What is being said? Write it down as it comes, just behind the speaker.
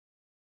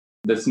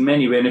There's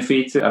many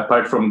benefits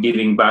apart from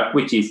giving back,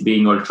 which is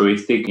being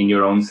altruistic in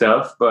your own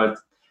self. But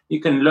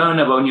you can learn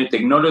about new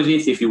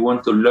technologies if you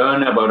want to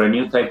learn about a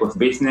new type of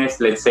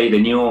business. Let's say the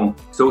new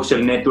social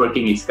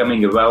networking is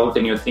coming about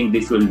and you think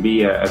this will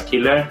be a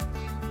killer.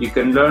 You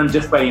can learn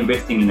just by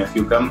investing in a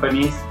few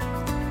companies.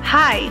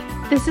 Hi,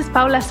 this is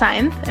Paula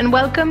Sainz, and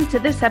welcome to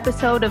this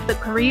episode of the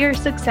Career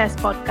Success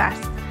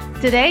Podcast.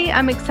 Today,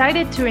 I'm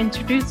excited to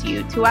introduce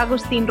you to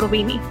Agustin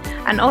Rubini,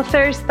 an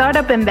author,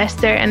 startup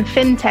investor, and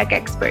fintech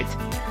expert.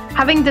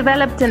 Having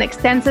developed an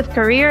extensive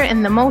career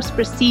in the most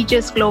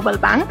prestigious global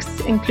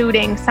banks,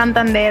 including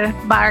Santander,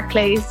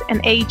 Barclays,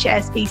 and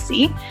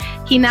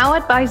HSBC, he now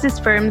advises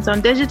firms on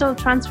digital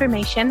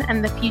transformation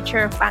and the future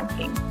of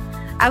banking.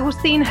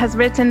 Agustin has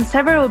written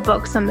several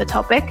books on the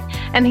topic,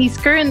 and he's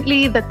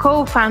currently the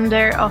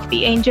co-founder of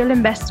the Angel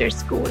Investor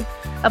School,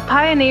 a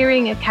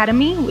pioneering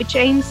academy which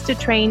aims to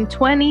train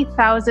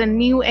 20,000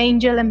 new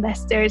angel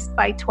investors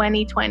by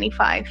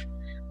 2025.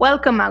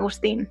 Welcome,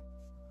 Agustin.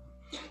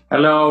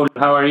 Hello,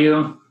 how are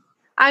you?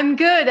 I'm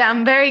good.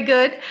 I'm very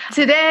good.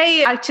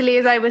 Today, actually,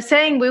 as I was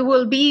saying, we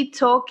will be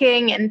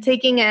talking and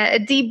taking a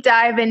deep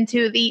dive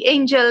into the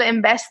angel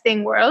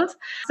investing world.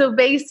 So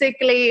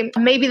basically,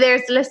 maybe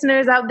there's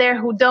listeners out there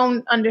who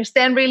don't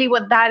understand really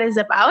what that is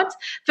about.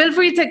 Feel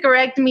free to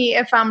correct me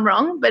if I'm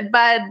wrong, but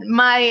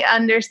my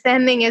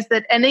understanding is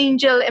that an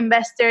angel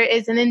investor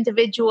is an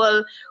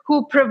individual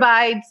who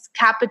provides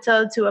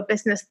capital to a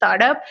business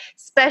startup,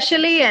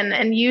 especially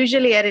and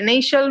usually at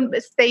initial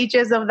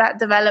stages of that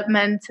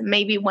development,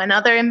 maybe when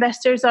other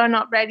investors are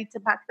not ready to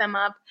back them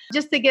up.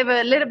 Just to give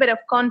a little bit of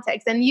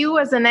context, and you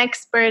as an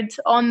expert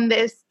on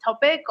this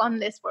topic, on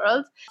this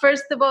world,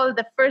 first of all,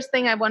 the first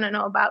thing I want to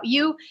know about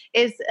you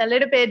is a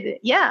little bit,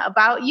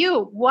 about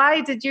you. Why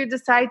did you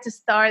decide to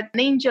start an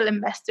angel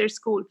investor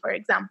school, for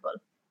example?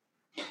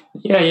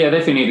 Yeah,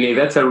 definitely.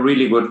 That's a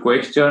really good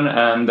question.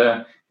 And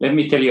let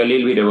me tell you a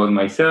little bit about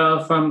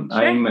myself. Sure.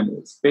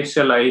 I'm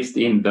specialized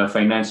in the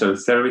financial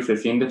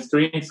services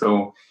industry.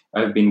 So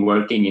I've been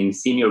working in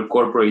senior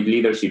corporate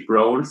leadership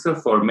roles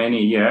for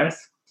many years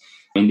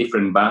in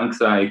different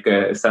banks like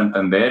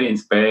Santander in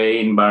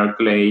Spain,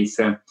 Barclays,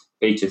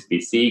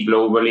 HSBC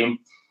globally.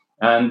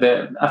 And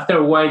after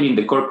a while in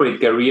the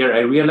corporate career, I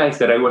realized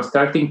that I was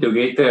starting to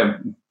get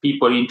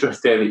people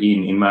interested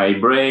in my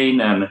brain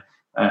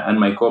and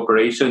my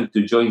cooperation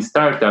to join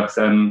startups.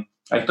 And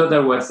I thought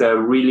that was a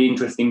really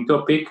interesting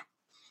topic.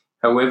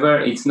 However,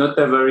 it's not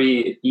a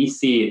very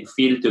easy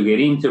field to get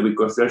into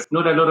because there's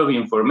not a lot of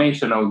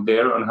information out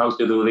there on how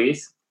to do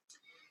this.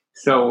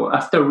 So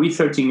after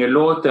researching a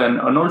lot and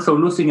also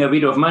losing a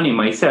bit of money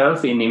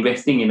myself in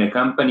investing in a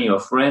company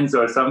of friends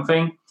or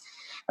something,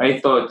 I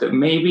thought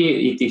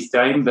maybe it is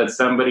time that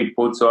somebody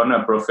puts on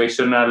a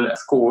professional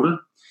school.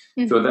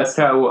 Mm-hmm. So that's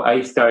how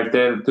I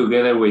started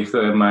together with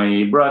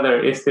my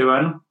brother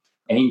Esteban,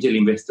 Angel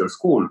Investor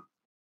School.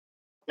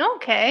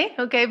 Okay,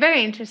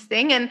 very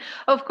interesting. And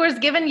of course,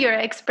 given your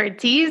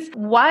expertise,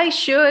 why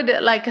should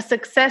a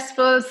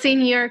successful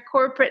senior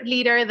corporate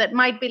leader that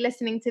might be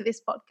listening to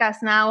this podcast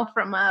now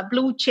from a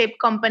blue chip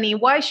company,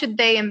 why should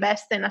they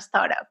invest in a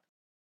startup?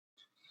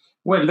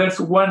 Well, there's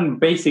one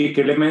basic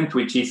element,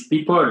 which is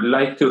people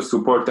like to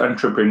support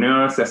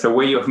entrepreneurs as a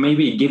way of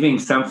maybe giving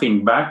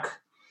something back.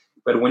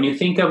 But when you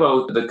think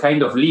about the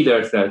kind of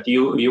leaders that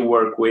you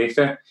work with,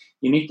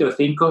 you need to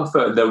think of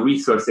the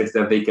resources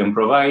that they can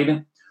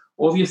provide.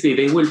 Obviously,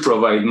 they will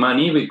provide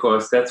money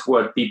because that's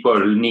what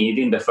people need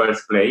in the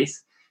first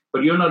place.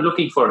 But you're not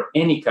looking for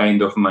any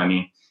kind of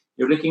money.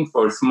 You're looking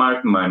for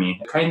smart money.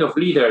 The kind of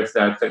leaders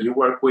that you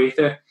work with,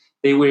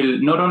 they will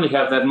not only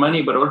have that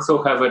money, but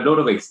also have a lot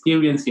of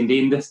experience in the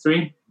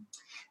industry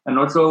and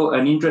also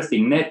an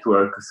interesting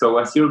network. So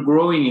as you're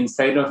growing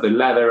inside of the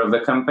ladder of the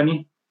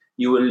company,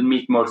 you will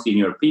meet more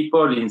senior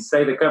people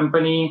inside the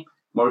company,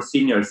 more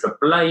senior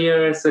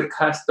suppliers,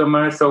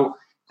 customers. So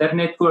that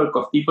network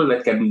of people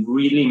that can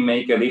really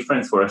make a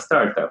difference for a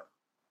startup.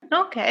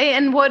 Okay.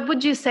 And what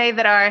would you say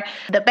that are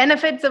the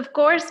benefits, of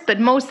course, but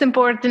most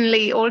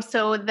importantly,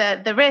 also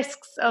the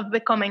risks of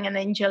becoming an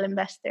angel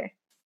investor?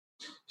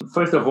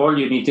 First of all,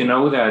 you need to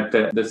know that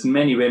there's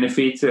many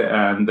benefits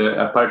and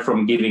apart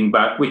from giving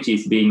back, which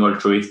is being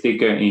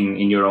altruistic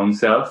in your own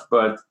self,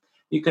 but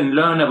you can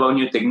learn about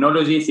new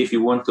technologies if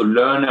you want to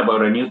learn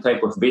about a new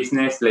type of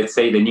business. Let's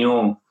say the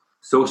new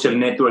social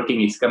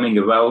networking is coming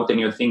about and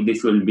you think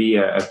this will be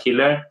a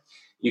killer.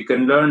 You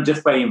can learn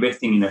just by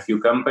investing in a few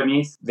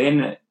companies.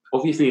 Then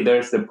obviously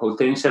there's the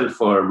potential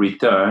for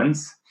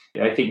returns.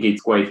 I think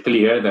it's quite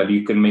clear that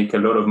you can make a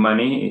lot of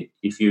money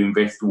if you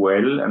invest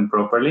well and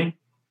properly.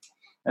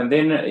 And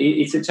then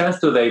it's a chance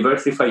to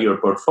diversify your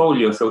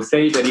portfolio. So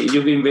say that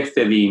you've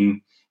invested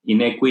in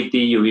equity,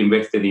 you've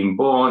invested in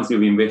bonds,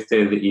 you've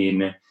invested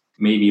in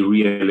maybe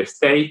real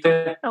estate.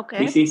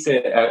 Okay. This is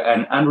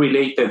an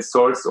unrelated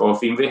source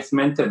of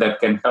investment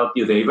that can help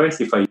you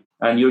diversify.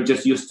 And you're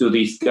just used to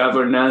this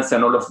governance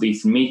and all of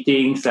these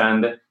meetings,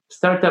 and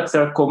startups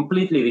are a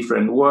completely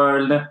different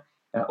world.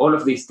 All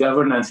of this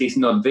governance is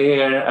not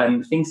there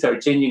and things are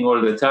changing all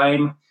the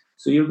time.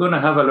 So you're going to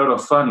have a lot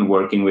of fun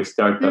working with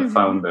startup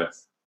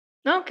founders.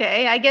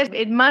 Okay, I guess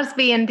it must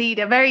be indeed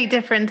a very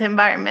different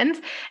environment.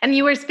 And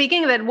you were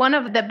speaking that one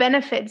of the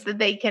benefits that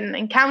they can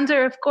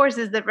encounter, of course,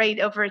 is the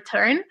rate of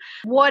return.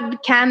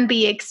 What can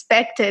be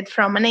expected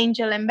from an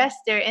angel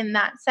investor in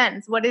that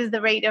sense? What is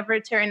the rate of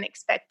return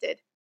expected?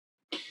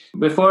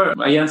 Before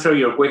I answer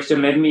your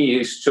question, let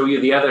me show you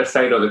the other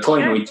side of the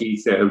coin, Sure. which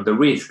is the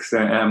risks.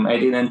 I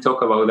didn't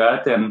talk about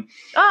that.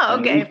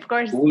 Okay, of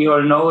course. We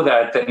all know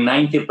that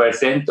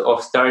 90%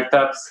 of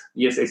startups,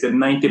 yes, I said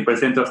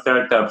 90% of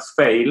startups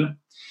fail.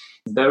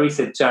 There is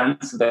a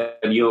chance that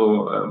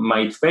you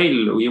might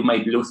fail, you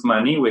might lose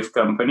money with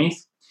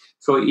companies.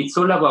 So it's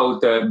all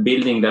about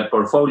building that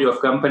portfolio of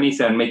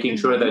companies and making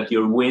sure that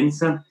your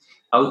wins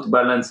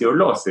outbalance your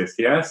losses.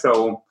 Yeah.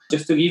 So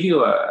just to give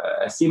you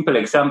a simple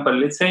example,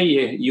 let's say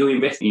you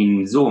invest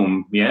in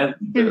Zoom, the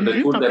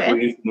tool that we're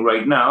using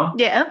right now.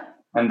 Yeah.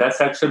 And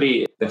that's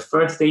actually the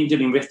first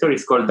angel investor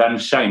is called Dan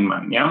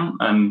Scheinman. Yeah.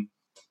 And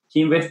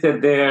he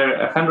invested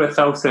there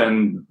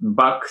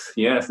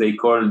 $100,000, as they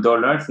call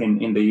dollars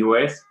in the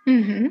US,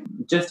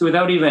 just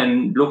without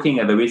even looking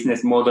at the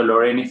business model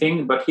or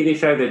anything. But he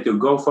decided to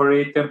go for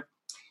it.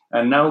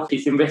 And now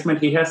his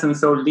investment, he hasn't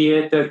sold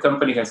yet. The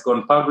company has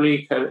gone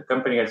public. The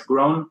company has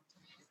grown.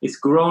 It's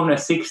grown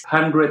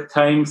 600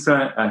 times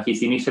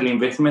his initial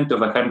investment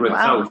of 100,000.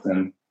 Wow.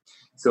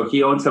 So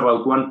he owns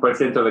about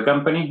 1% of the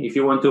company. If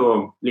you want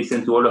to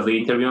listen to all of the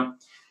interview,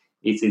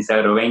 it's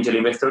inside of Angel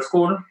Investor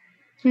School.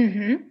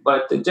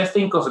 But just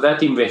think of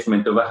that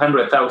investment of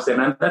 100,000,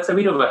 and that's a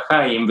bit of a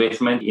high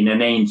investment in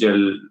an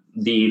angel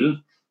deal.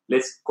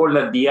 Let's call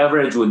that the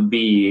average would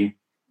be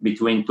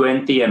between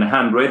 20 and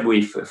 100,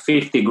 with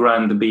 50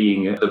 grand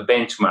being the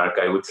benchmark,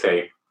 I would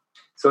say.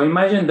 So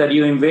imagine that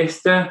you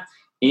invest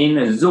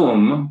in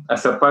Zoom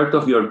as a part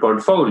of your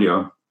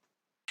portfolio.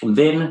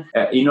 Then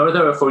in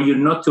order for you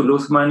not to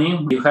lose money,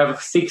 you have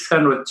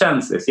 600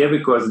 chances,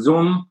 because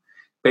Zoom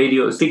paid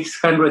you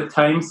 600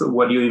 times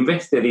what you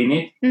invested in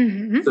it.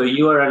 So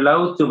you are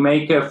allowed to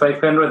make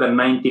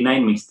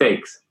 599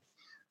 mistakes.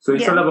 So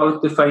it's all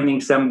about finding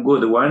some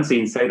good ones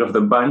inside of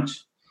the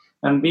bunch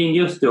and being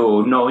used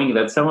to knowing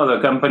that some of the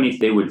companies,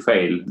 they will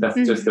fail. That's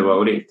just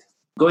about it.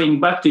 Going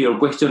back to your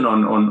question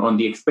on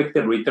the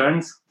expected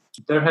returns,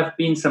 there have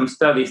been some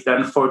studies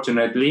done,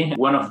 fortunately.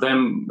 One of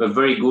them, a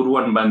very good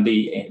one by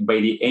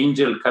the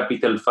Angel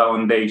Capital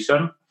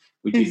Foundation,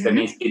 which is an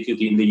institute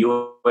in the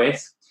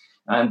US.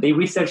 And they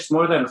researched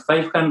more than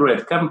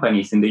 500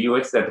 companies in the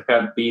US that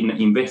have been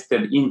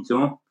invested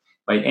into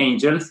by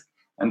angels.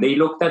 And they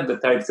looked at the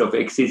types of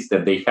exits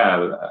that they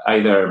have,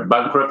 either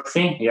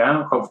bankruptcy,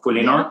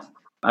 hopefully not,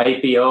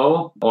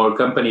 IPO, or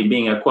company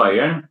being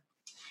acquired.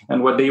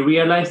 And what they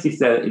realized is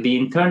that the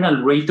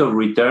internal rate of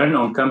return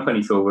on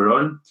companies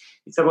overall,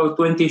 it's about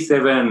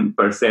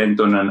 27%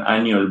 on an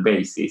annual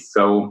basis.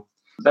 So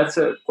that's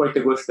quite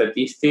a good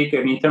statistic.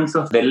 And in terms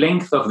of the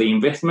length of the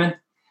investment,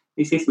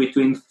 this is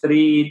between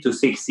 3 to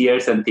 6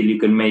 years until you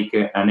can make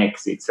an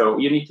exit. So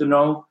you need to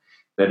know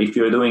that if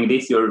you're doing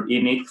this, you're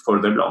in it for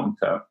the long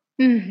term.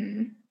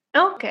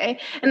 Okay.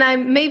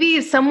 And maybe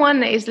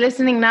someone is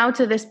listening now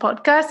to this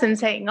podcast and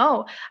saying,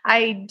 oh,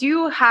 I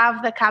do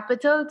have the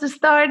capital to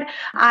start.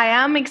 I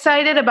am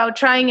excited about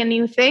trying a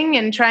new thing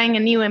and trying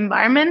a new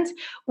environment.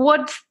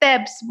 What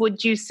steps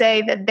would you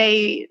say that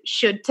they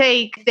should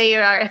take if they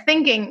are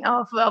thinking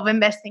of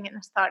investing in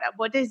a startup?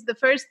 What is the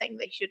first thing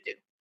they should do?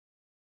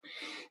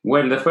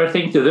 Well, the first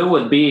thing to do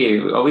would be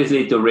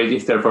obviously to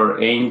register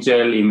for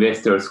Angel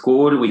Investor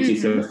School, which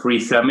is a free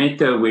summit.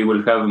 We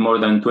will have more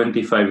than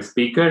 25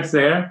 speakers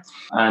there,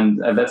 and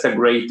that's a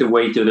great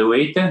way to do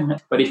it.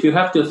 But if you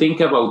have to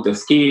think about the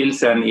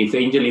skills, and if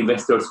Angel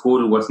Investor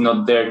School was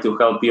not there to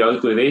help you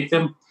out with it,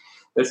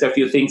 there's a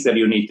few things that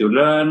you need to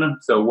learn.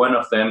 So one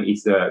of them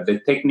is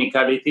the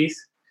technicalities.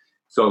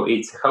 So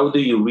it's how do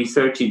you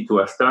research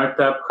into a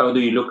startup? How do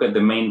you look at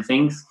the main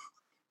things?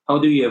 How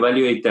do you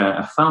evaluate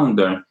a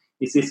founder?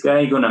 Is this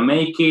guy going to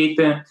make it?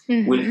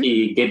 Will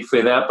he get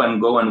fed up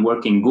and go and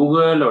work in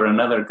Google or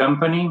another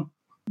company?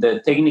 The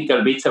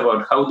technical bits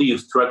about how do you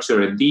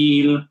structure a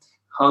deal?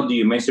 How do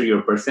you measure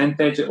your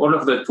percentage? All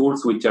of the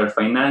tools which are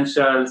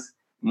financials,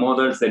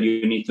 models that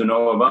you need to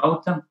know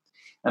about.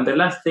 And the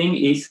last thing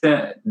is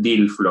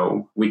deal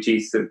flow, which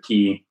is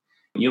key.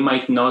 You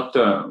might not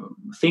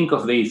think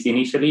of this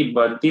initially,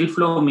 but deal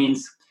flow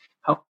means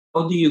how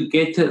do you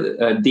get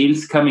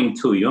deals coming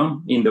to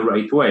you in the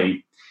right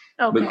way?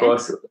 Okay.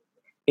 Because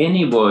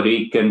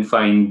anybody can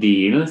find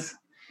deals,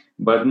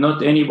 but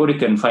not anybody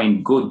can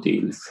find good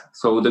deals.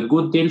 So the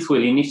good deals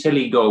will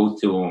initially go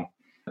to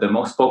the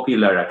most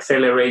popular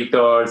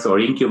accelerators or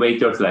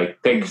incubators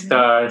like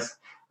Techstars,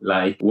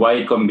 like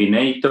Y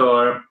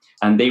Combinator,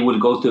 and they will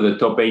go to the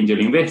top angel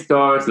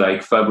investors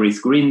like Fabrice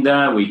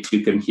Grinda, which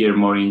you can hear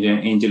more in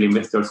Angel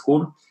Investor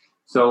School.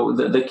 So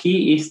the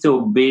key is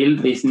to build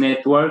this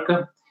network,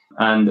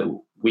 and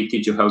we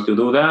teach you how to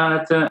do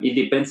that. It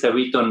depends a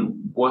bit on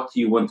what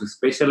you want to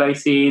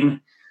specialize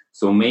in.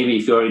 So maybe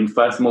if you're in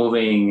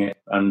fast-moving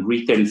and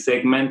retail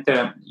segment,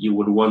 you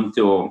would want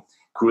to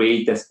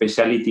create a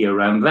specialty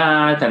around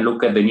that and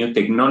look at the new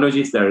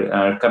technologies that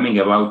are coming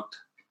about,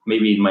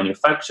 maybe in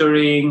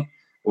manufacturing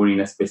or in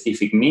a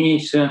specific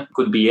niche.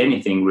 Could be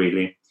anything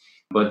really.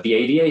 But the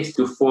idea is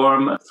to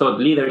form thought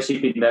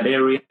leadership in that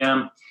area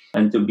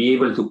and to be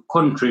able to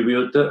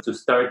contribute to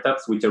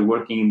startups which are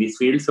working in this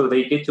field. So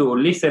they get to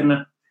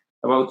listen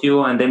about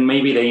you, and then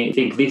maybe they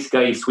think this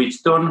guy is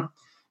switched on.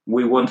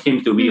 We want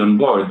him to be on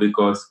board,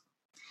 because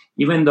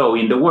even though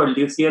in the world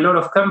you see a lot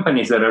of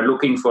companies that are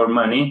looking for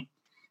money,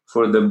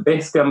 for the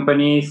best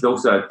companies,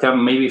 those that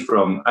come maybe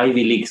from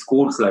Ivy League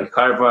schools like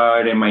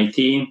Harvard,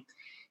 MIT,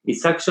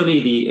 it's actually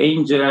the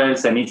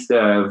angels and it's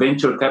the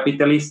venture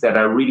capitalists that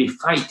are really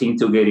fighting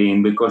to get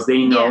in, because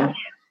they know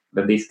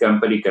that this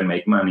company can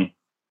make money.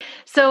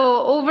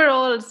 So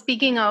overall,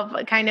 speaking of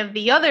kind of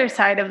the other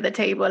side of the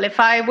table, if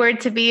I were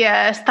to be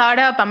a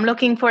startup, I'm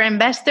looking for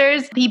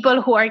investors,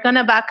 people who are going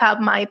to back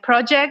up my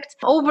project.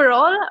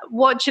 Overall,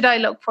 what should I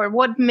look for?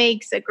 What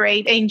makes a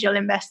great angel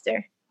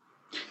investor?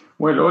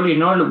 Well, all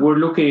in all, we're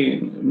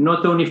looking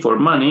not only for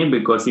money,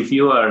 because if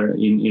you are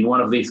in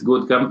one of these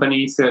good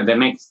companies, the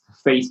next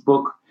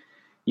Facebook,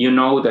 you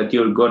know that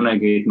you're going to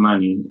get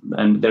money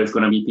and there's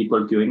going to be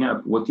people queuing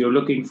up. What you're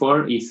looking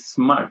for is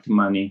smart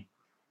money.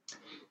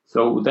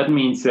 So that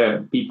means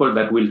people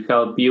that will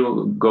help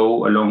you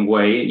go a long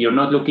way. You're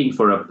not looking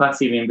for a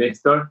passive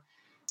investor.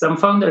 Some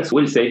founders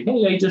will say,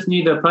 hey, I just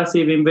need a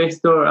passive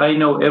investor. I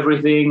know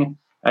everything.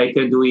 I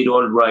can do it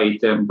all right.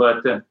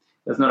 But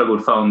that's not a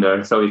good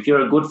founder. So if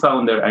you're a good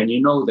founder and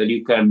you know that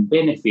you can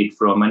benefit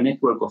from a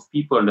network of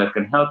people that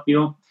can help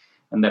you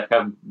and that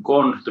have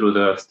gone through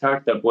the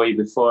startup way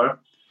before,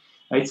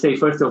 I'd say,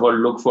 first of all,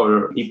 look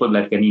for people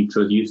that can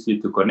introduce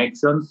you to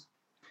connections.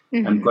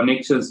 Mm-hmm. And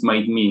connections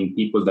might mean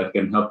people that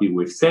can help you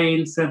with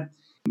sales,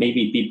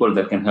 maybe people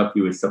that can help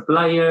you with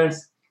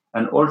suppliers.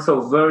 And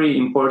also very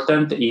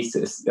important is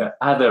the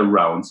other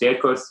rounds,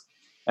 because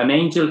an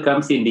angel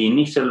comes in the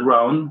initial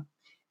round,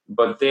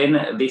 but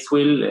then this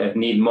will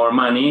need more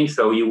money.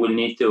 So you will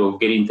need to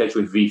get in touch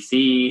with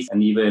VCs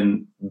and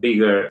even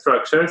bigger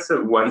structures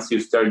once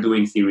you start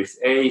doing Series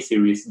A,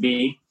 Series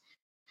B.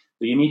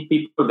 So you need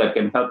people that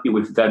can help you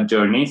with that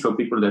journey. So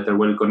people that are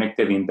well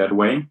connected in that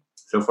way.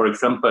 So for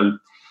example,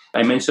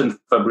 I mentioned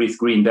Fabrice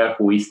Grinda,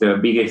 who is the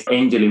biggest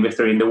angel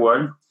investor in the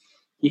world.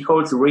 He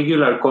holds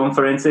regular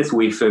conferences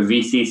with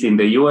VCs in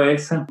the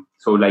US,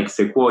 so like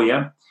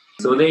Sequoia.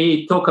 So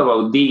they talk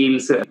about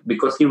deals.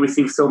 Because he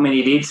receives so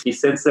many deals, he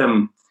sends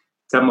them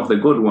some of the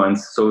good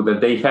ones so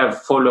that they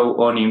have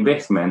follow-on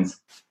investments.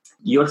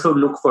 You also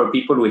look for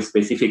people with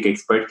specific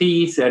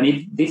expertise,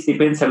 and this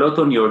depends a lot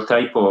on your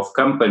type of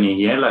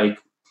company. Like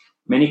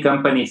many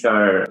companies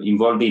are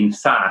involved in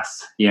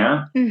SaaS.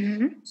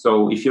 Mm-hmm.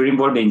 So if you're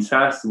involved in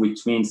SaaS,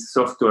 which means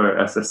software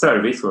as a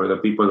service, or the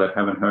people that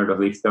haven't heard of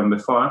this term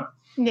before,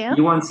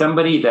 you want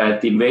somebody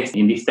that invests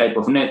in this type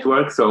of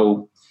network.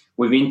 So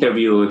we've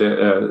interviewed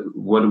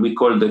what we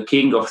call the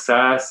king of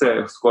SaaS.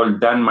 It's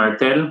called Dan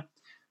Martell.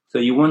 So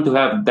you want to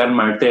have Dan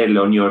Martell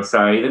on your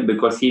side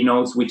because he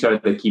knows which are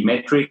the key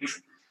metrics,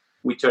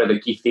 which are the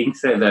key things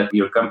that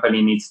your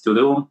company needs to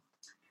do.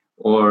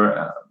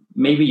 Or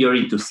maybe you're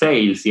into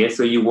sales,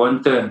 so you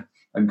want a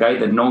guy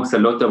that knows a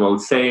lot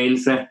about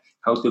sales,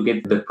 how to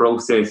get the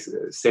process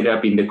set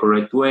up in the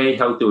correct way,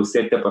 how to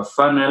set up a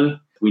funnel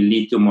will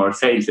lead to more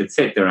sales,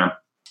 etc.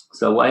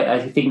 So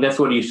I think that's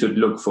what you should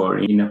look for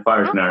in a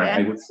partner,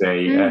 I would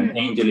say, an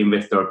angel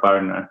investor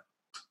partner.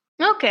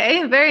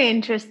 Okay, very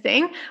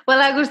interesting.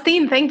 Well,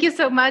 Agustin, thank you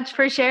so much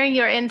for sharing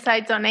your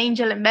insights on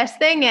angel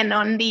investing and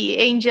on the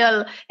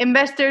Angel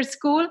Investor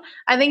School.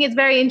 I think it's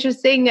very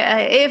interesting.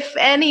 If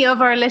any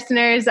of our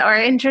listeners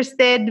are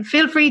interested,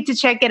 feel free to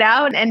check it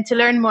out and to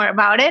learn more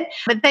about it.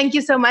 But thank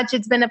you so much.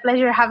 It's been a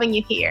pleasure having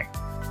you here.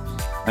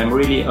 I'm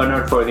really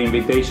honored for the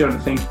invitation.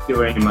 Thank you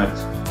very much.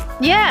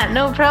 Yeah,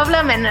 no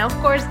problem. And of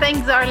course,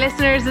 thanks to our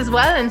listeners as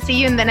well. And see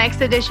you in the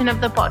next edition of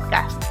the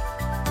podcast.